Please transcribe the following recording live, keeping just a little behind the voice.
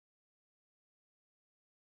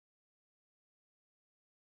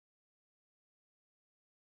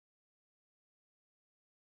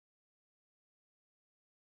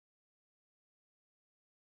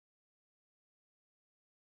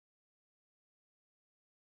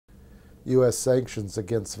U.S. sanctions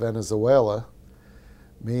against Venezuela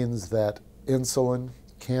means that insulin,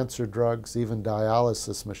 cancer drugs, even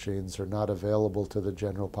dialysis machines are not available to the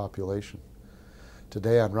general population.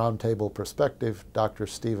 Today on Roundtable Perspective, Dr.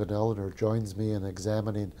 Stephen Ellner joins me in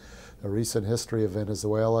examining a recent history of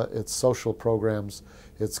Venezuela, its social programs,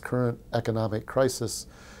 its current economic crisis,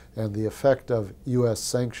 and the effect of U.S.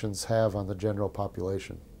 sanctions have on the general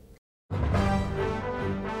population.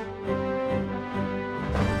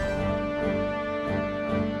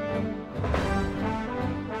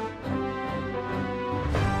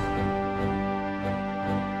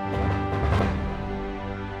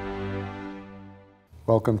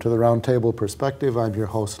 Welcome to the Roundtable Perspective. I'm your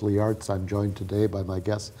host, Lee Artz. I'm joined today by my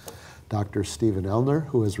guest, Dr. Stephen Ellner,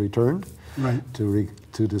 who has returned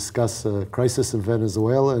to discuss a crisis in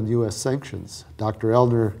Venezuela and U.S. sanctions. Dr.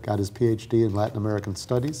 Ellner got his Ph.D. in Latin American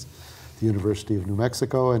Studies at the University of New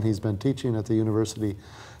Mexico, and he's been teaching at the University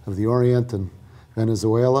of the Orient in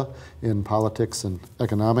Venezuela in politics and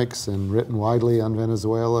economics, and written widely on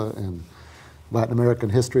Venezuela and Latin American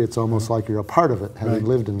history. It's almost like you're a part of it, having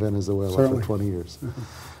lived in Venezuela for 20 years.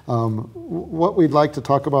 What we'd like to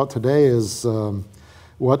talk about today is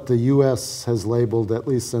what the U.S. has labeled, at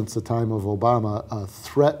least since the time of Obama, a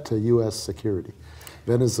threat to U.S. security.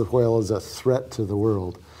 Venezuela is a threat to the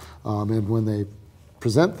world. And when they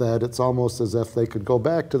present that, it's almost as if they could go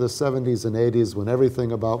back to the 70s and 80s when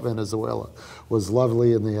everything about Venezuela was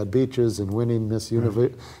lovely and they had beaches and winning Miss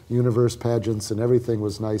Universe pageants and everything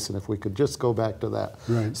was nice, and if we could just go back to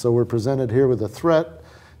that. So we're presented here with a threat,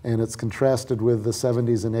 and it's contrasted with the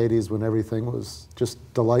 70s and 80s when everything was just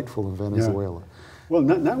delightful in Venezuela. Well,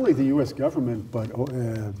 not only the U.S. government,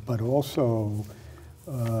 but also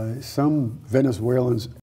some Venezuelans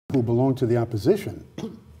who belong to the opposition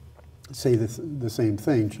say the same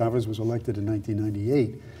thing. Chavez was elected in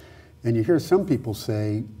 1998, and you hear some people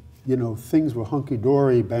say, you know, things were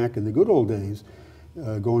hunky-dory back in the good old days,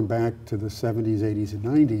 going back to the 70s, 80s, and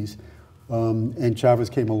 90s, and Chavez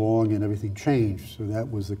came along and everything changed, so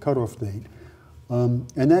that was the cutoff date.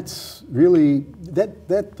 And that's really,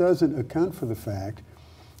 that doesn't account for the fact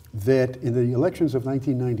that in the elections of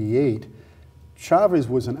 1998, Chavez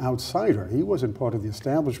was an outsider. He wasn't part of the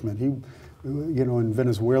establishment. You know, in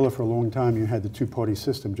Venezuela for a long time, you had the two-party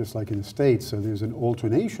system, just like in the States, so there's an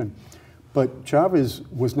alternation. But Chavez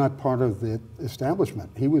was not part of the establishment.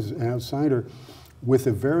 He was an outsider with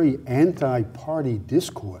a very anti-party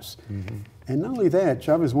discourse. And not only that,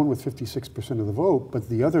 Chavez won with 56% of the vote, but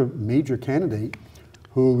the other major candidate,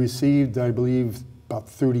 who received, I believe, about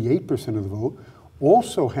 38% of the vote,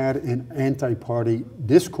 also had an anti-party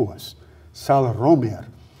discourse, Sala Romer.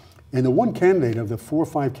 And the one candidate of the 4 or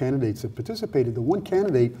 5 candidates that participated, the one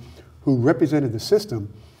candidate who represented the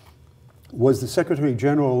system was the Secretary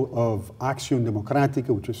General of Acción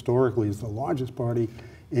Democrática, which historically is the largest party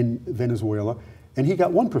in Venezuela, and he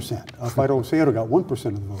got 1%. Alfredo Cero got 1%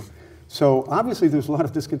 of the vote. So obviously there's a lot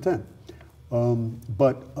of discontent.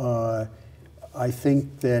 But I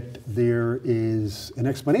think that there is an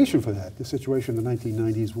explanation for that. The situation in the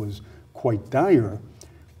 1990s was quite dire.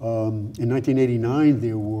 In 1989,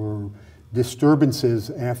 there were disturbances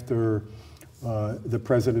after the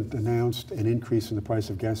president announced an increase in the price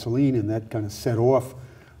of gasoline, and that kind of set off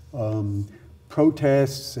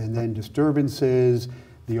protests and then disturbances.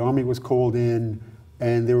 The army was called in,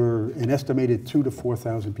 and there were an estimated 2,000 to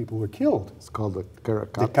 4,000 people were killed. It's called the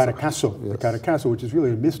Caracazo. The Caracazo, yes. The Caracazo, which is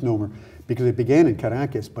really a misnomer because it began in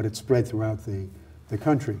Caracas, but it spread throughout the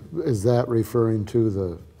country. Is that referring to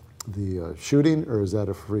the shooting, or is that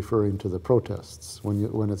referring to the protests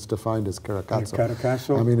when it's defined as Caracazo?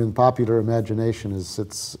 Caracazo. I mean, in popular imagination,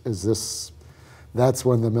 that's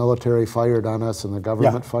when the military fired on us and the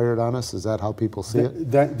government fired on us? Is that how people see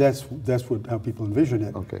it? That's how people envision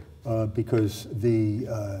it. Okay. Because the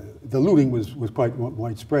looting was quite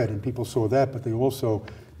widespread, and people saw that, but they also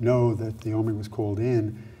know that the army was called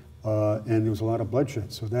in, and there was a lot of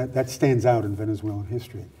bloodshed. So that stands out in Venezuelan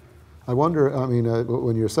history. I wonder, I mean,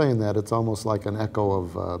 when you're saying that, it's almost like an echo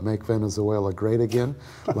of Make Venezuela Great Again.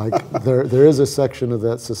 Like there is a section of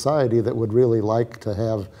that society that would really like to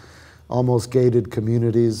have almost gated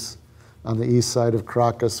communities on the east side of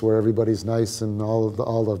Caracas where everybody's nice and all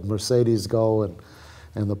the Mercedes go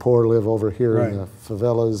and the poor live over here in the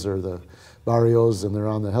favelas or the barrios, and they're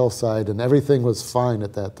on the hillside, and everything was fine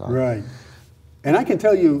at that time. Right. And I can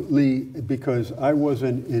tell you, Lee, because I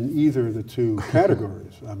wasn't in either of the two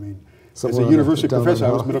categories. I mean, as a university professor,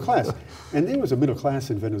 I was middle class. And there was a middle class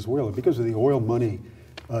in Venezuela. Because of the oil money,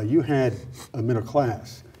 you had a middle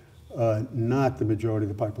class, not the majority of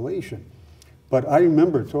the population. But I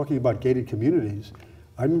remember talking about gated communities.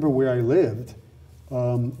 I remember where I lived,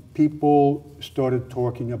 people started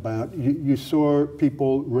talking about, you saw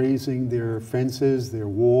people raising their fences, their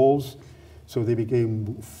walls, so they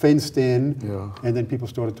became fenced in, and then people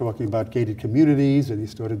started talking about gated communities, and they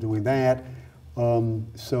started doing that.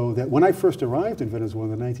 So that when I first arrived in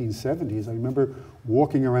Venezuela in the 1970s, I remember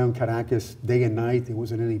walking around Caracas day and night, there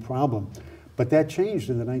wasn't any problem. But that changed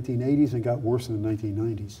in the 1980s and got worse in the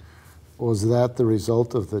 1990s. Was that the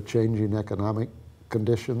result of the changing economic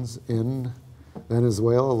conditions in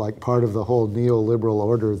Venezuela, like part of the whole neoliberal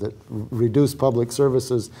order that reduced public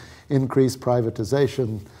services, increased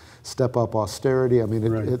privatization, step up austerity? I mean,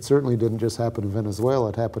 it certainly didn't just happen in Venezuela,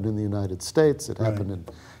 it happened in the United States, it happened in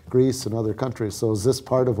Greece and other countries. So is this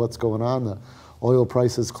part of what's going on? The oil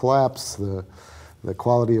prices collapse, the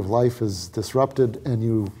quality of life is disrupted, and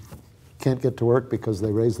you can't get to work because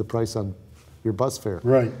they raise the price on your bus fare.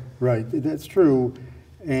 Right, right, that's true.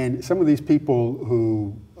 And some of these people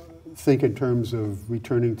who think in terms of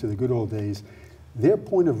returning to the good old days, their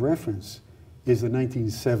point of reference is the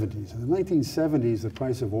 1970s. In the 1970s, the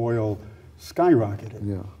price of oil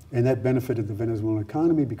skyrocketed. And that benefited the Venezuelan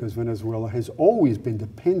economy because Venezuela has always been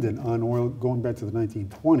dependent on oil going back to the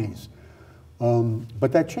 1920s.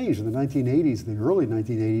 But that changed in the 1980s, the early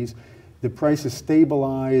 1980s. The prices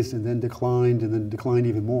stabilized and then declined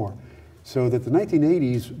even more. So that the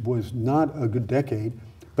 1980s was not a good decade,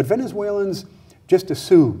 but Venezuelans just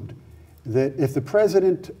assumed that if the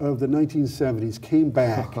president of the 1970s came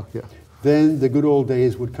back, then the good old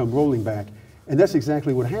days would come rolling back. And that's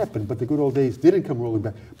exactly what happened, but the good old days didn't come rolling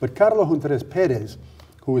back. But Carlos Hunterez Perez,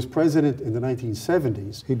 who was president in the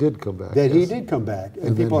 1970s, he did come back. He did come back.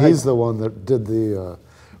 And people he's the one that did the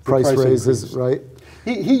price raises, right?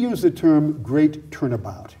 He used the term great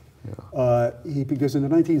turnabout. Because in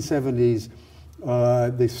the 1970s,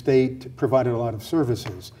 the state provided a lot of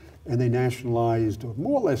services, and they nationalized, or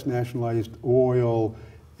more or less nationalized, oil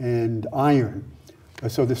and iron.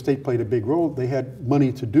 So the state played a big role. They had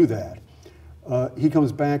money to do that. He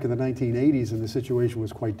comes back in the 1980s, and the situation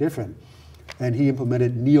was quite different. And he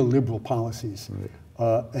implemented neoliberal policies.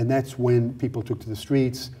 And that's when people took to the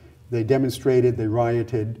streets. They demonstrated, they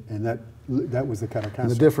rioted, and that was the Caracas. And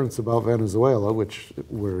the difference about Venezuela, which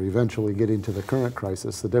we're eventually getting to the current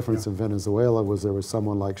crisis, the difference in Venezuela was there was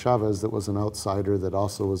someone like Chavez that was an outsider that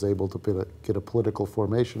also was able to get a political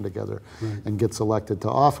formation together and gets elected to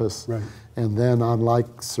office. And then unlike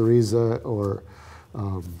Syriza or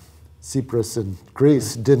Tsipras in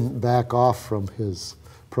Greece, didn't back off from his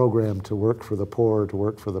program to work for the poor, to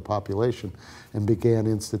work for the population, and began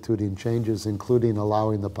instituting changes, including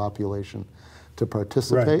allowing the population to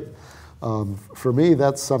participate. For me,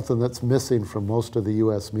 that's something that's missing from most of the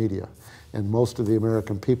U.S. media, and most of the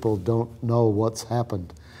American people don't know what's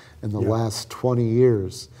happened in the last 20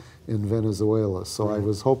 years in Venezuela. So I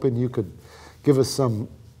was hoping you could give us some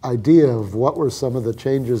idea of what were some of the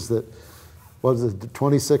changes that, what was it,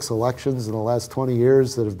 26 elections in the last 20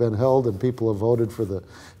 years that have been held, and people have voted for the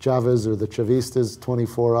Chavez or the Chavistas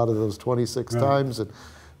 24 out of those 26 times. And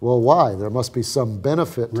well, why? There must be some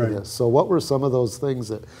benefit to this. So what were some of those things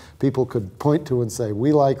that people could point to and say,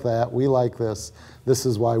 we like that, we like this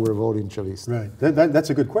is why we're voting Chavista?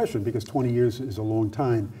 That's a good question, because 20 years is a long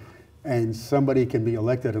time, and somebody can be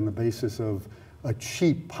elected on the basis of a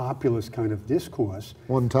cheap populist kind of discourse.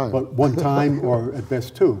 One time. But one time, or at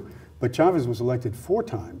best two. But Chavez was elected 4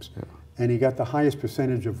 times, and he got the highest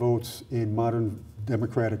percentage of votes in modern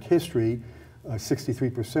democratic history,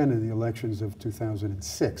 63% in the elections of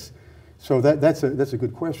 2006. So that's a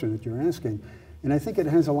good question that you're asking. And I think it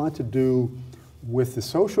has a lot to do with the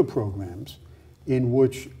social programs in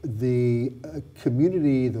which the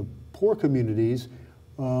community, the poor communities,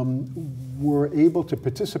 were able to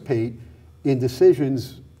participate in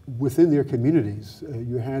decisions within their communities.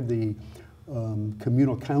 You had the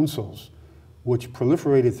communal councils, which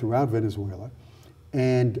proliferated throughout Venezuela.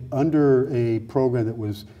 And under a program that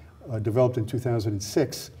was developed in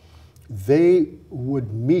 2006, they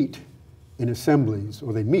would meet in assemblies,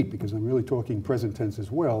 or they meet, because I'm really talking present tense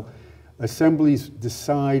as well. Assemblies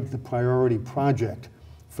decide the priority project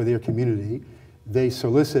for their community. They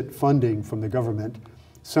solicit funding from the government.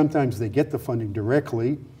 Sometimes they get the funding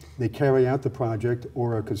directly. They carry out the project,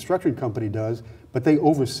 or a construction company does, but they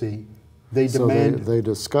oversee. They demand. So they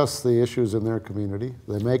discuss the issues in their community.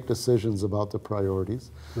 They make decisions about the priorities.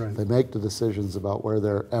 They make the decisions about where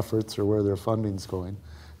their efforts or where their funding's going,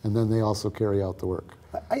 and then they also carry out the work.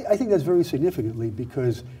 I think that's very significantly,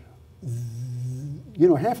 because you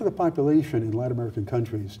know, half of the population in Latin American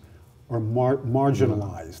countries are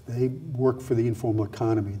marginalized. They work for the informal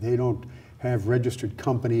economy. They don't have registered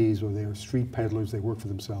companies, or they're street peddlers. They work for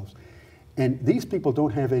themselves. And these people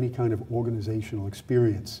don't have any kind of organizational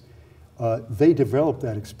experience. They developed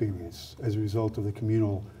that experience as a result of the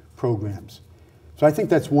communal programs. So I think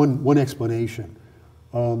that's one explanation.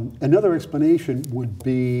 Another explanation would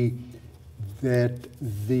be that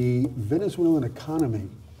the Venezuelan economy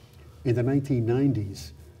in the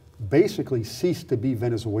 1990s basically ceased to be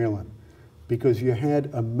Venezuelan because you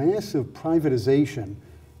had a massive privatization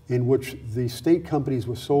in which the state companies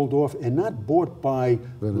were sold off and not bought by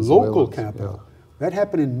local capital. Yeah. That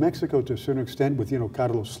happened in Mexico to a certain extent with,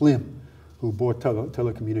 Carlos Slim, who bought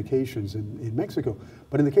telecommunications in Mexico.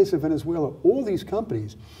 But in the case of Venezuela, all these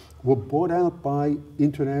companies were bought out by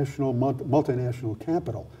international, multinational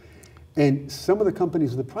capital. And some of the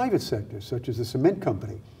companies in the private sector, such as the cement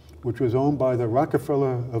company, which was owned by the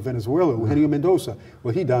Rockefeller of Venezuela, Eugenio Mendoza,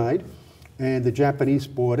 well, he died, and the Japanese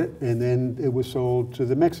bought it, and then it was sold to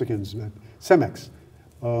the Mexicans, Cemex.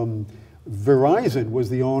 Verizon was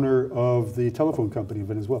the owner of the telephone company in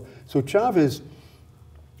Venezuela. So Chavez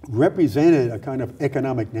represented a kind of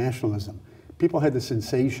economic nationalism. People had the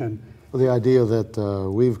sensation. Well, the idea that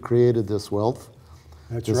we've created this wealth,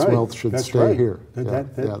 this wealth should stay here.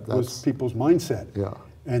 That was people's mindset. Yeah.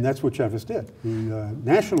 And that's what Chavez did. He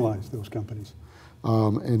nationalized those companies.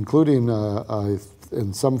 Including,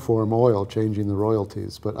 in some form, oil, changing the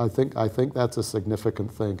royalties. But I think that's a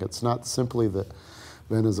significant thing. It's not simply that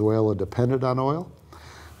Venezuela depended on oil,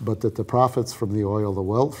 but that the profits from the oil, the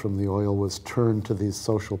wealth from the oil, was turned to these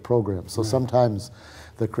social programs. So sometimes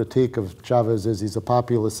the critique of Chavez is he's a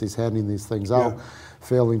populist, he's handing these things out,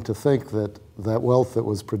 failing to think that that wealth that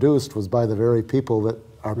was produced was by the very people that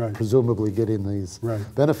are presumably getting these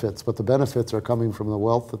benefits. But the benefits are coming from the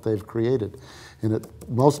wealth that they've created. And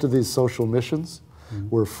most of these social missions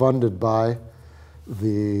were funded by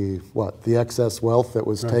the excess wealth that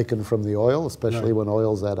was taken from the oil, especially when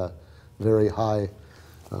oil's at a very high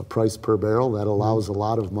price per barrel. That allows a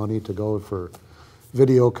lot of money to go for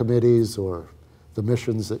video committees or the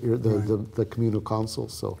missions that the communal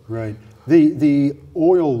councils. So the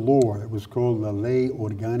oil law, it was called La Ley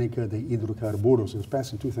Orgánica de Hidrocarburos. It was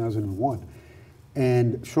passed in 2001,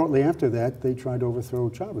 and shortly after that, they tried to overthrow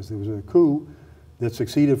Chavez. There was a coup that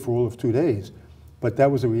succeeded for all of 2 days. But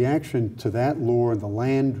that was a reaction to that law and the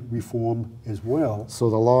land reform as well.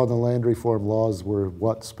 So the law and the land reform laws were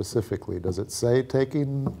what specifically? Does it say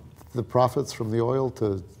taking the profits from the oil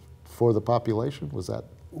for the population? Was that?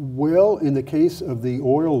 Well, in the case of the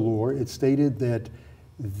oil law, it stated that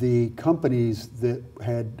the companies that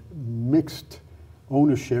had mixed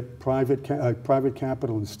ownership, private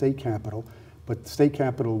capital and state capital, but state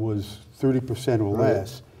capital was 30% or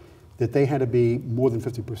less, that they had to be more than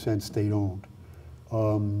 50% state-owned.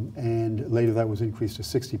 And later that was increased to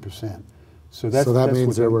 60%. So that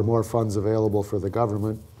means there were more funds available for the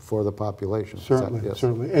government for the population. Certainly,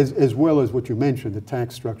 certainly. As well as what you mentioned, the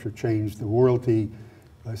tax structure changed, the royalty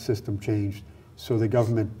system changed, so the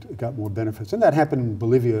government got more benefits. And that happened in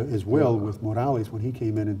Bolivia as well with Morales when he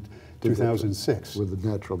came in 2006. With the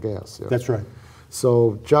natural gas. Yeah. That's right.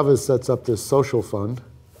 So Chavez sets up this social fund,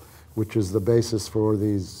 which is the basis for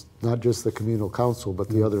these, not just the communal council, but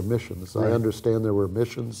the other missions. I understand there were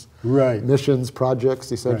missions, missions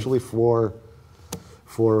projects essentially for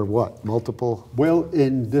what, multiple? Well,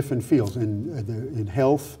 in different fields. In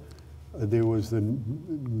health, there was the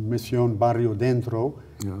Misión Barrio Dentro,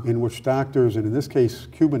 in which doctors, and in this case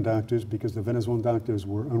Cuban doctors, because the Venezuelan doctors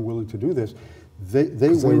were unwilling to do this, they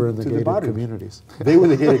went to the barrios. Communities. They were in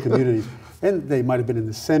the gated communities. And they might have been in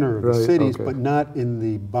the center of the cities, but not in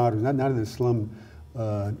the barrios, not in the slum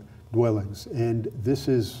dwellings. And this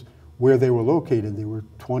is where they were located. There were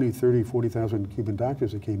 20, 30, 40,000 Cuban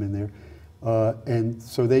doctors that came in there. And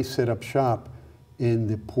so they set up shop in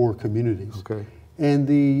the poor communities. Okay. And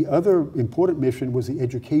the other important mission was the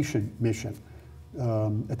education mission.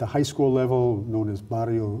 At the high school level, known as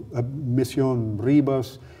Barrio, Misión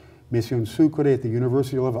Ribas, Misión Sucre, at the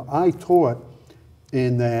university level. I taught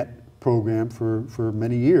in that program for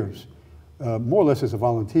many years, more or less as a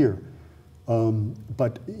volunteer.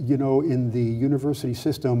 But, in the university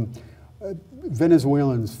system,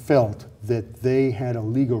 Venezuelans felt that they had a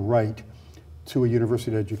legal right to a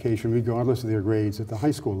university education, regardless of their grades at the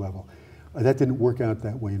high school level. That didn't work out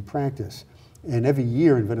that way in practice. And every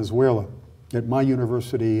year in Venezuela, at my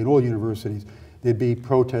university and all universities, there'd be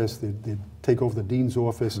protests, they'd take over the dean's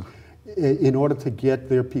office in order to get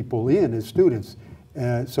their people in as students.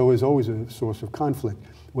 So it was always a source of conflict.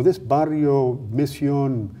 Well, this Barrio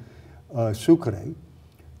Misión Sucre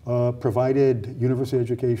provided university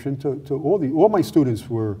education to all my students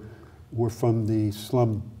were from the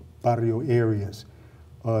slum barrio areas.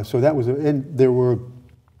 So that was, and there were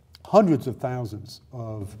hundreds of thousands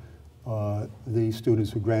of the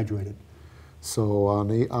students who graduated. So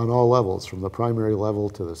on all levels, from the primary level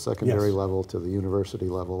to the secondary Yes. level to the university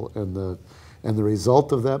level, and the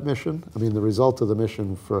result of that mission, I mean, the result of the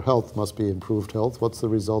mission for health must be improved health. What's the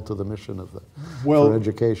result of the mission of for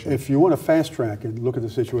education? If you want to fast track and look at the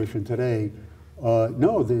situation today,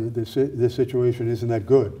 no, the situation isn't that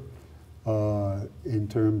good in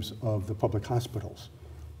terms of the public hospitals.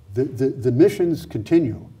 The missions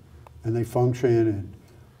continue and they function,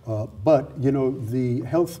 but you know, the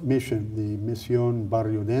health mission, the Misión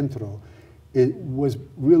Barrio Dentro, it was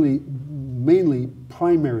really mainly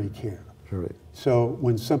primary care. Right. So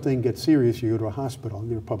when something gets serious, you go to a hospital.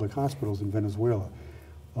 There are public hospitals in Venezuela.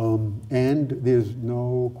 And there's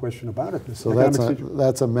no question about it. So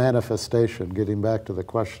that's a manifestation, getting back to the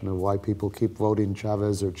question of why people keep voting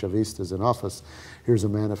Chavez or Chavistas in office. Here's a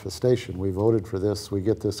manifestation. We voted for this, we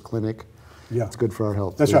get this clinic, yeah. It's good for our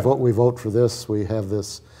health. That's right. We vote for this, we have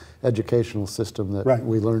this educational system that right.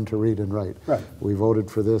 we learn to read and write. Right. We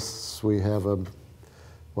voted for this, we have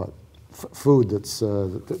food that's,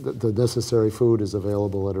 the necessary food is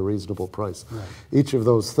available at a reasonable price. Right. Each of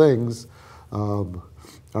those things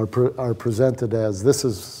are presented as this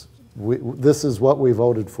is what we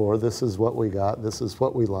voted for, this is what we got, this is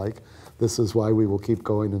what we like, this is why we will keep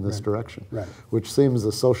going in this right. direction. Right. Which seems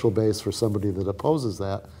the social base for somebody that opposes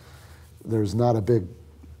that. There's not a big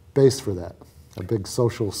base for that, a big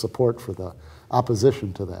social support for the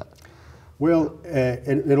opposition to that. Well,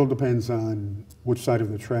 it all depends on which side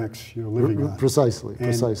of the tracks you're living on. Precisely,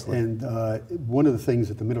 precisely. And one of the things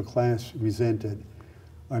that the middle class resented,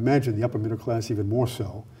 I imagine the upper middle class even more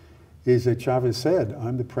so, is that Chavez said,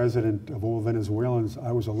 I'm the president of all Venezuelans.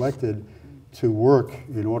 I was elected to work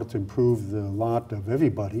in order to improve the lot of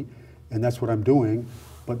everybody, and that's what I'm doing.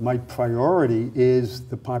 But my priority is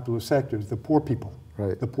the popular sectors, the poor people,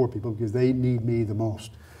 right. The poor people, because they need me the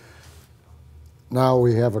most. Now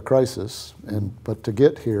we have a crisis, but to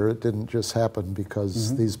get here, it didn't just happen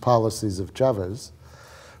because these policies of Chavez,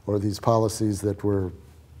 or these policies that were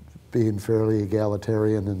being fairly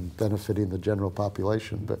egalitarian and benefiting the general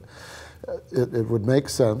population. But it would make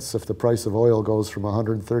sense if the price of oil goes from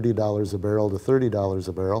 $130 a barrel to $30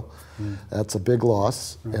 a barrel. That's a big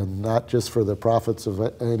loss, and not just for the profits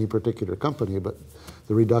of any particular company, but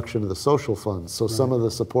the reduction of the social funds. So some of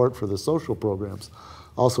the support for the social programs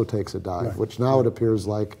also takes a dive, which now it appears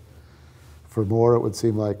like, for more, it would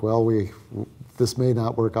seem like, well, this may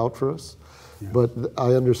not work out for us. But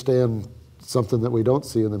I understand something that we don't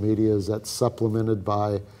see in the media is that's supplemented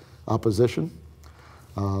by opposition,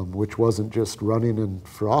 which wasn't just running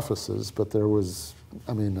for offices, but there was,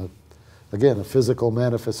 I mean, again, a physical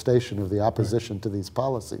manifestation of the opposition to these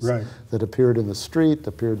policies that appeared in the street,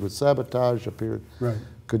 appeared with sabotage, appeared.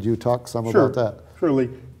 Could you talk some about that? Surely.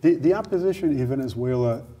 The opposition in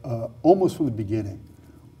Venezuela, almost from the beginning,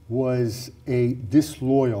 was a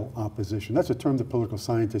disloyal opposition. That's a term that political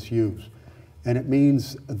scientists use. And it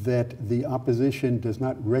means that the opposition does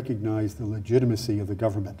not recognize the legitimacy of the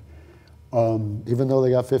government. Even though they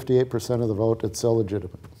got 58% of the vote, it's still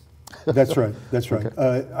legitimate. That's right, that's right.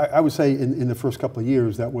 Okay. I would say in the first couple of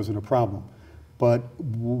years that wasn't a problem. But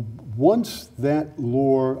once that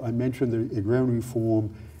law, I mentioned the agrarian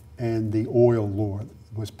reform and the oil law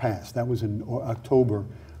was passed, that was in October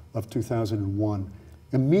of 2001.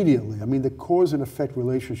 Immediately, I mean, the cause and effect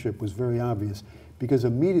relationship was very obvious, because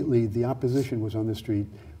immediately the opposition was on the street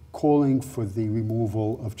calling for the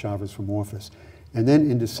removal of Chavez from office. And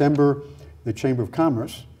then in December, the Chamber of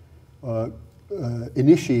Commerce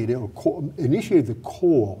initiated the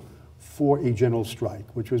call for a general strike,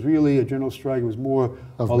 which was really a general strike. It was more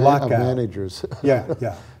a lockout. Of managers. Yeah.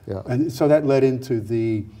 Yeah. And so that led into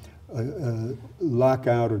the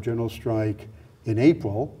lockout or general strike in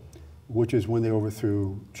April, which is when they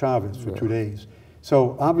overthrew Chavez for 2 days.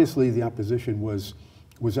 So obviously the opposition was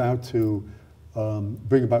out to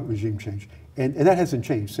bring about regime change. And that hasn't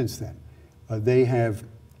changed since then. They have,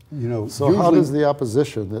 you know. So how does the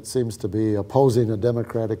opposition that seems to be opposing a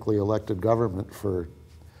democratically elected government for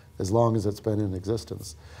as long as it's been in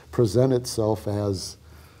existence present itself as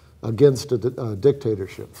against a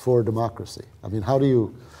dictatorship for democracy? I mean, how do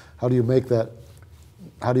you make that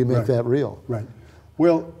that real? Right.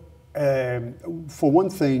 Well, for one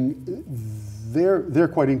thing, they're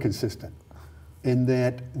quite inconsistent in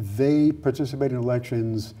that they participate in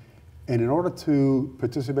elections, and in order to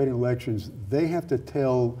participate in elections, they have to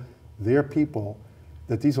tell their people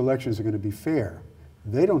that these elections are going to be fair.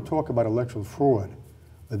 They don't talk about electoral fraud.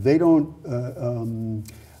 They don't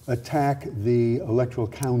attack the electoral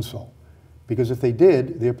council, because if they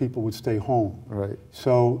did, their people would stay home. Right.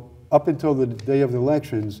 So up until the day of the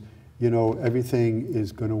elections, you know, everything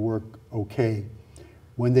is going to work okay.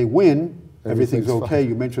 When they win, everything's okay. Fine.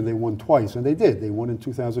 You mentioned they won twice, and they did. They won in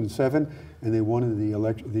 2007, and they won in the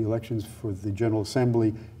elections for the General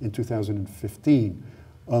Assembly in 2015.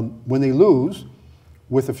 When they lose,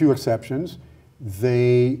 with a few exceptions,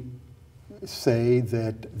 they say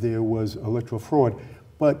that there was electoral fraud.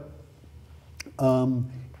 But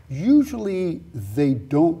usually they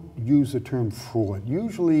don't use the term fraud.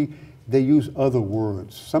 Usually they use other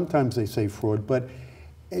words. Sometimes they say fraud, but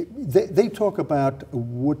they talk about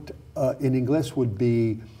what in English would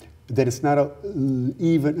be that it's not a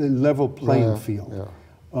level playing field.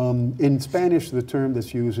 Yeah. In Spanish, the term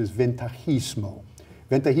that's used is ventajismo.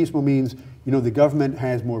 Ventajismo means, you know, the government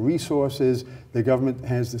has more resources, the government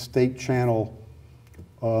has the state channel,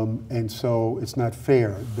 and so it's not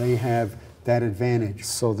fair. They have that advantage.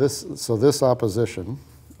 So this opposition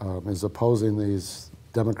is opposing these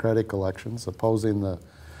democratic elections, opposing the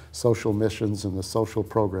social missions and the social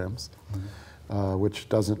programs, which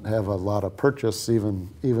doesn't have a lot of purchase even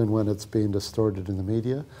when it's being distorted in the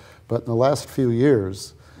media. But in the last few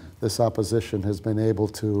years, this opposition has been able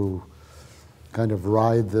to kind of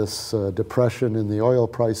ride this depression in the oil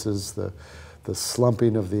prices, the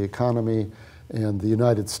slumping of the economy, and the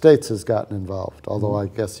United States has gotten involved, although I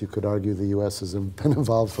guess you could argue the U.S. has been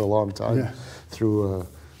involved for a long time through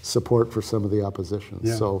support for some of the opposition.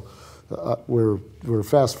 Yeah. So we're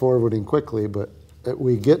fast forwarding quickly, but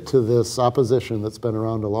we get to this opposition that's been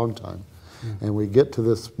around a long time, and we get to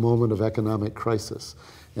this moment of economic crisis.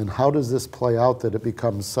 And how does this play out that it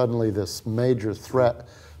becomes suddenly this major threat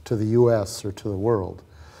to the U.S. or to the world?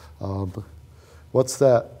 What's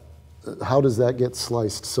that? How does that get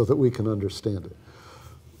sliced so that we can understand it?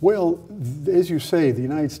 Well, as you say, the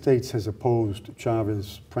United States has opposed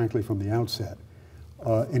Chavez, frankly, from the outset.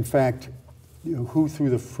 In fact, you know, who threw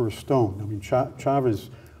the first stone? I mean, Chavez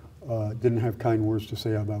didn't have kind words to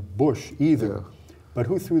say about Bush either. But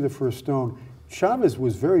who threw the first stone? Chavez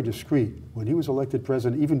was very discreet. When he was elected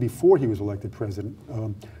president, even before he was elected president,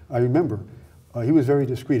 I remember, he was very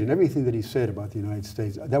discreet in everything that he said about the United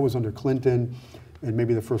States. That was under Clinton and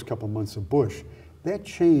maybe the first couple months of Bush. That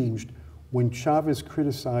changed when Chavez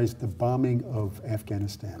criticized the bombing of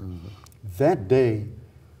Afghanistan. That day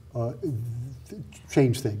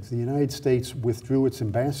changed things. The United States withdrew its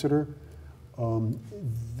ambassador.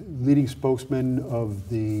 Leading spokesman of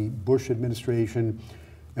the Bush administration,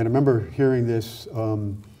 and I remember hearing this,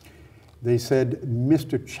 they said,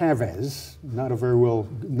 Mr. Chavez, not a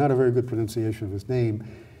very good pronunciation of his name,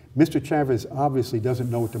 Mr. Chavez obviously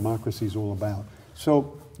doesn't know what democracy is all about.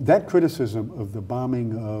 So that criticism of the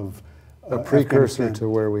bombing of a precursor to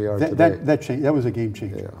where we are today. That was a game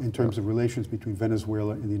changer in terms of relations between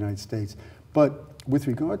Venezuela and the United States. But with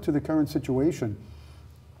regard to the current situation,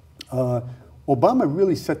 Obama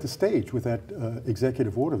really set the stage with that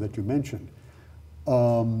executive order that you mentioned.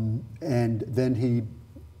 And then he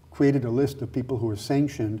created a list of people who were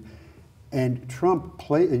sanctioned, and Trump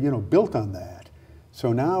built on that.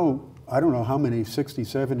 So now, I don't know how many, 60,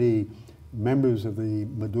 70 members of the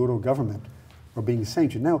Maduro government are being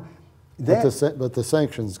sanctioned. Now, but the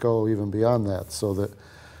sanctions go even beyond that, so that,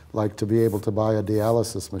 like, to be able to buy a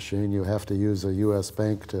dialysis machine, you have to use a U.S.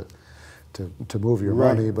 bank to move your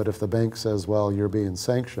money, but if the bank says, well, you're being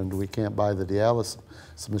sanctioned, we can't buy the dialysis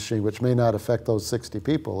machine, which may not affect those 60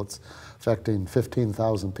 people, it's affecting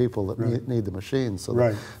 15,000 people that need the machine.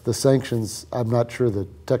 So the sanctions, I'm not sure the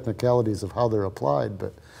technicalities of how they're applied,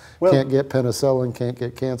 but can't get penicillin, can't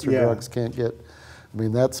get cancer drugs, can't get, I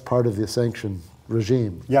mean, that's part of the sanction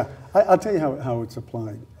regime. Yeah, I'll tell you how it's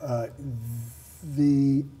applied.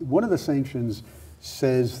 One of the sanctions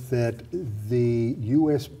says that the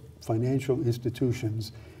U.S. financial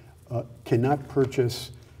institutions cannot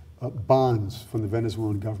purchase bonds from the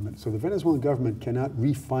Venezuelan government. So the Venezuelan government cannot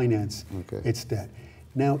refinance its debt.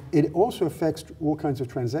 Now, it also affects all kinds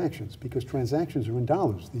of transactions because transactions are in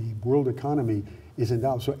dollars. The world economy is in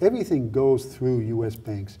dollars. So everything goes through U.S.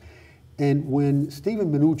 banks. And when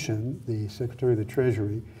Steven Mnuchin, the Secretary of the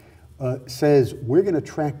Treasury, says we're going to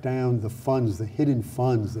track down the funds, the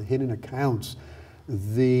hidden accounts,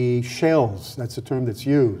 the shells, that's the term that's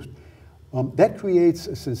used, that creates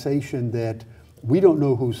a sensation that we don't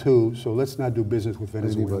know who's who, so let's not do business with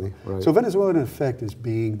Venezuela. So Venezuela, in effect, is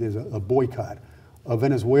there's a boycott.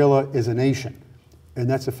 Venezuela is a nation, and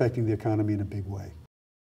that's affecting the economy in a big way.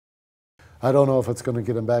 I don't know if it's going to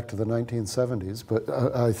get them back to the 1970s, but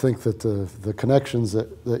I think that the connections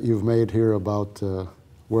that you've made here about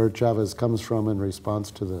where Chavez comes from in response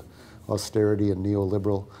to the austerity and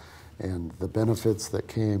neoliberal and the benefits that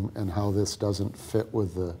came and how this doesn't fit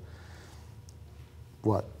with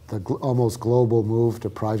the almost global move to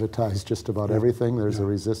privatize just about everything. There's a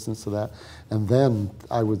resistance to that. And then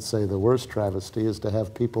I would say the worst travesty is to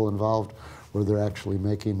have people involved where they're actually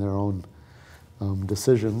making their own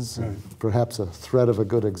decisions. Right. And perhaps a threat of a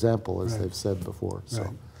good example, as they've said before.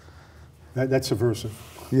 So. Right. That's subversive.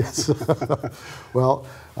 Yes. Well,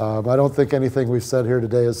 I don't think anything we've said here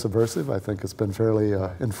today is subversive. I think it's been fairly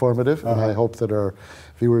informative, and I hope that our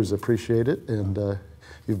viewers appreciate it. And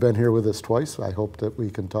you've been here with us twice. I hope that we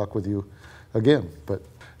can talk with you again. But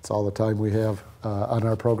it's all the time we have on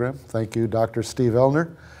our program. Thank you, Dr. Steve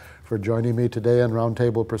Ellner, for joining me today on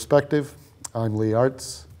Roundtable Perspective. I'm Lee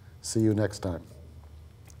Artz. See you next time.